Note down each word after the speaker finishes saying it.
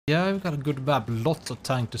Yeah, we've got a good map. Lots of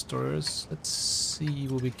tank destroyers. Let's see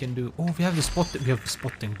what we can do. Oh, we have the spot. We have the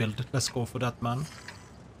spotting build. Let's go for that, man.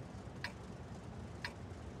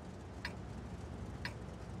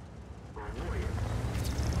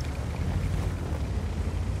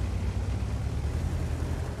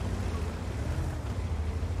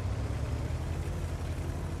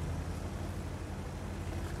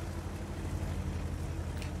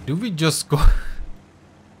 Do we just go?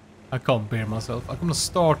 I can't bear myself. I'm gonna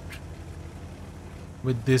start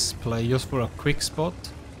with this play just for a quick spot.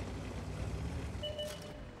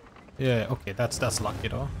 Yeah, okay, that's lucky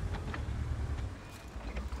though.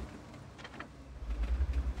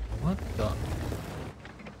 What the?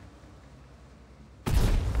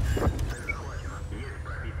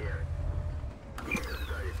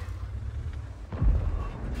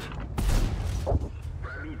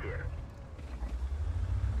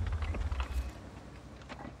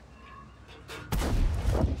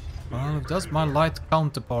 Well, if that's my light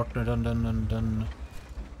counterpartner, then...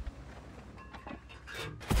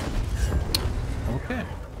 Okay.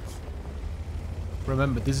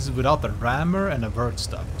 Remember, this is without a rammer and a vert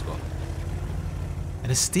staff as well.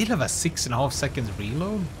 And it still have a 6.5 seconds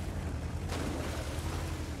reload?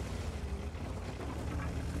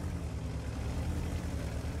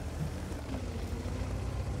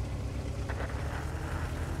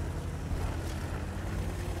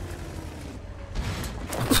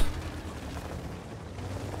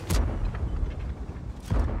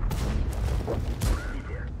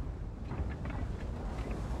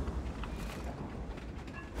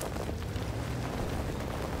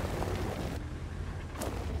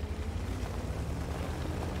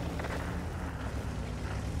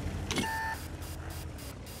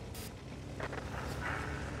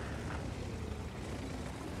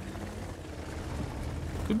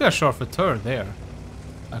 Could be a sharper turn there,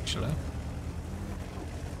 actually.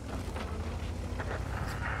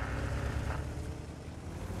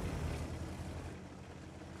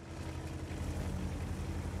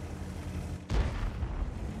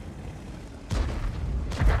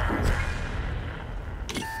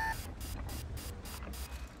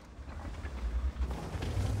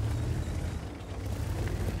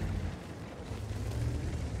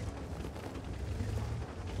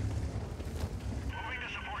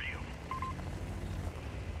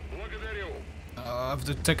 I have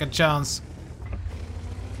to take a chance.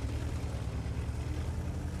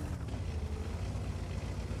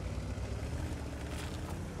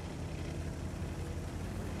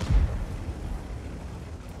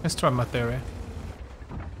 Let's try my theory.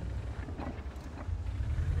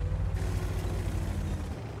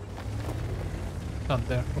 Not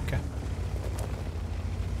there, okay.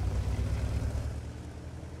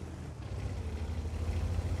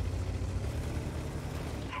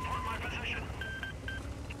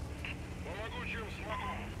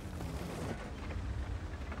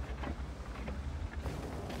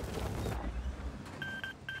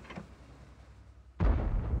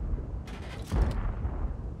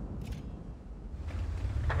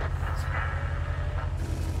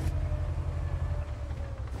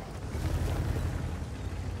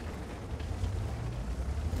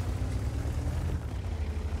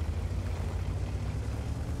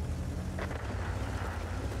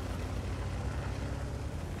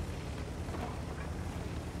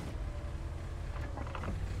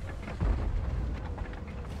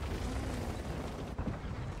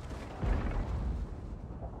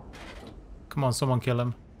 Come on, someone kill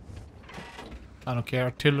him. I don't care.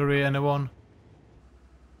 Artillery, anyone?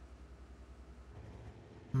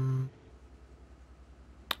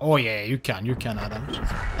 Oh yeah, you can Adam.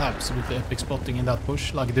 Absolutely epic spotting in that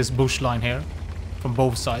bush, like this bush line here. From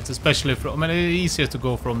both sides, especially from... I mean, it's easier to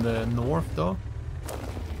go from the north though.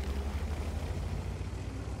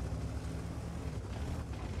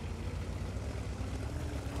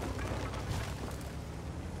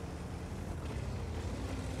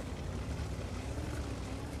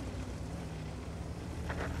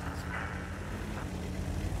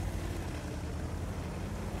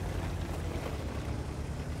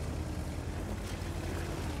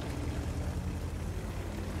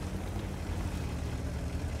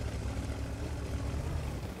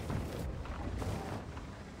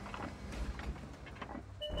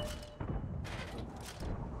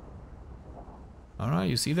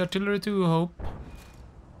 Alright, you see the artillery too, Hope.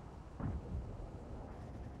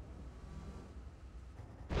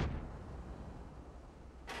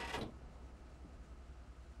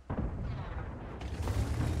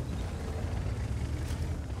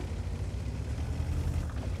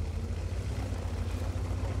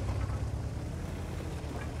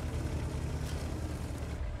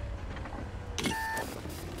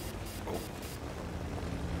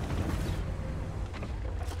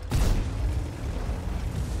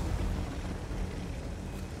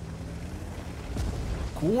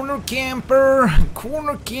 Corner camper!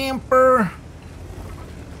 Corner camper!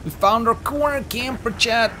 We found our corner camper,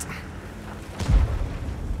 chat!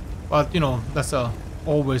 But, you know, that's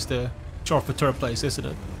always the Sharpeter place, isn't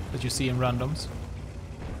it? That you see in randoms.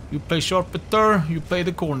 You play Sharpeter, you play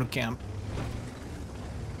the corner camp.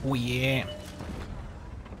 Oh yeah.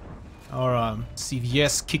 Alright,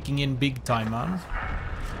 CVS kicking in big time, man.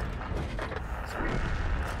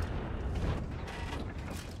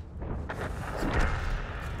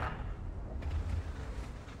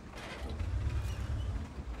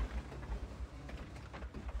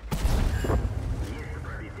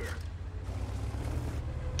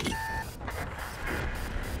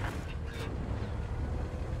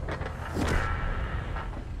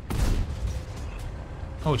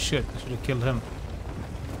 Oh shit, I should have killed him.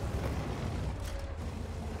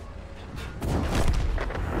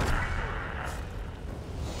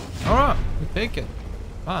 Alright, we take it.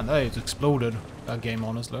 Man, that just exploded, that game,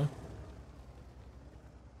 honestly.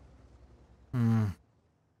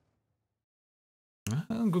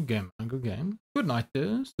 Good game, man, good game. Good night,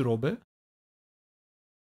 Sturobe.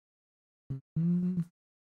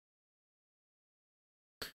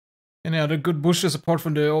 Any other good bushes apart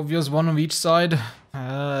from the obvious one on each side?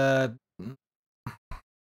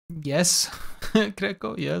 Yes,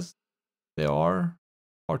 Greco, yes. They are.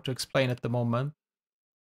 Hard to explain at the moment.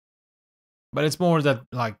 But it's more that,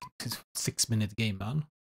 like, 6-minute game, man.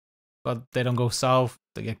 But they don't go south,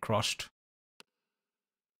 they get crushed.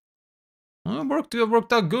 It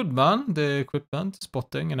worked out good, man. The equipment,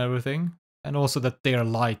 spotting and everything. And also that their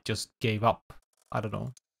light just gave up. I don't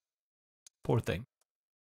know. Poor thing.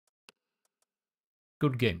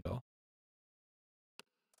 Good game, though.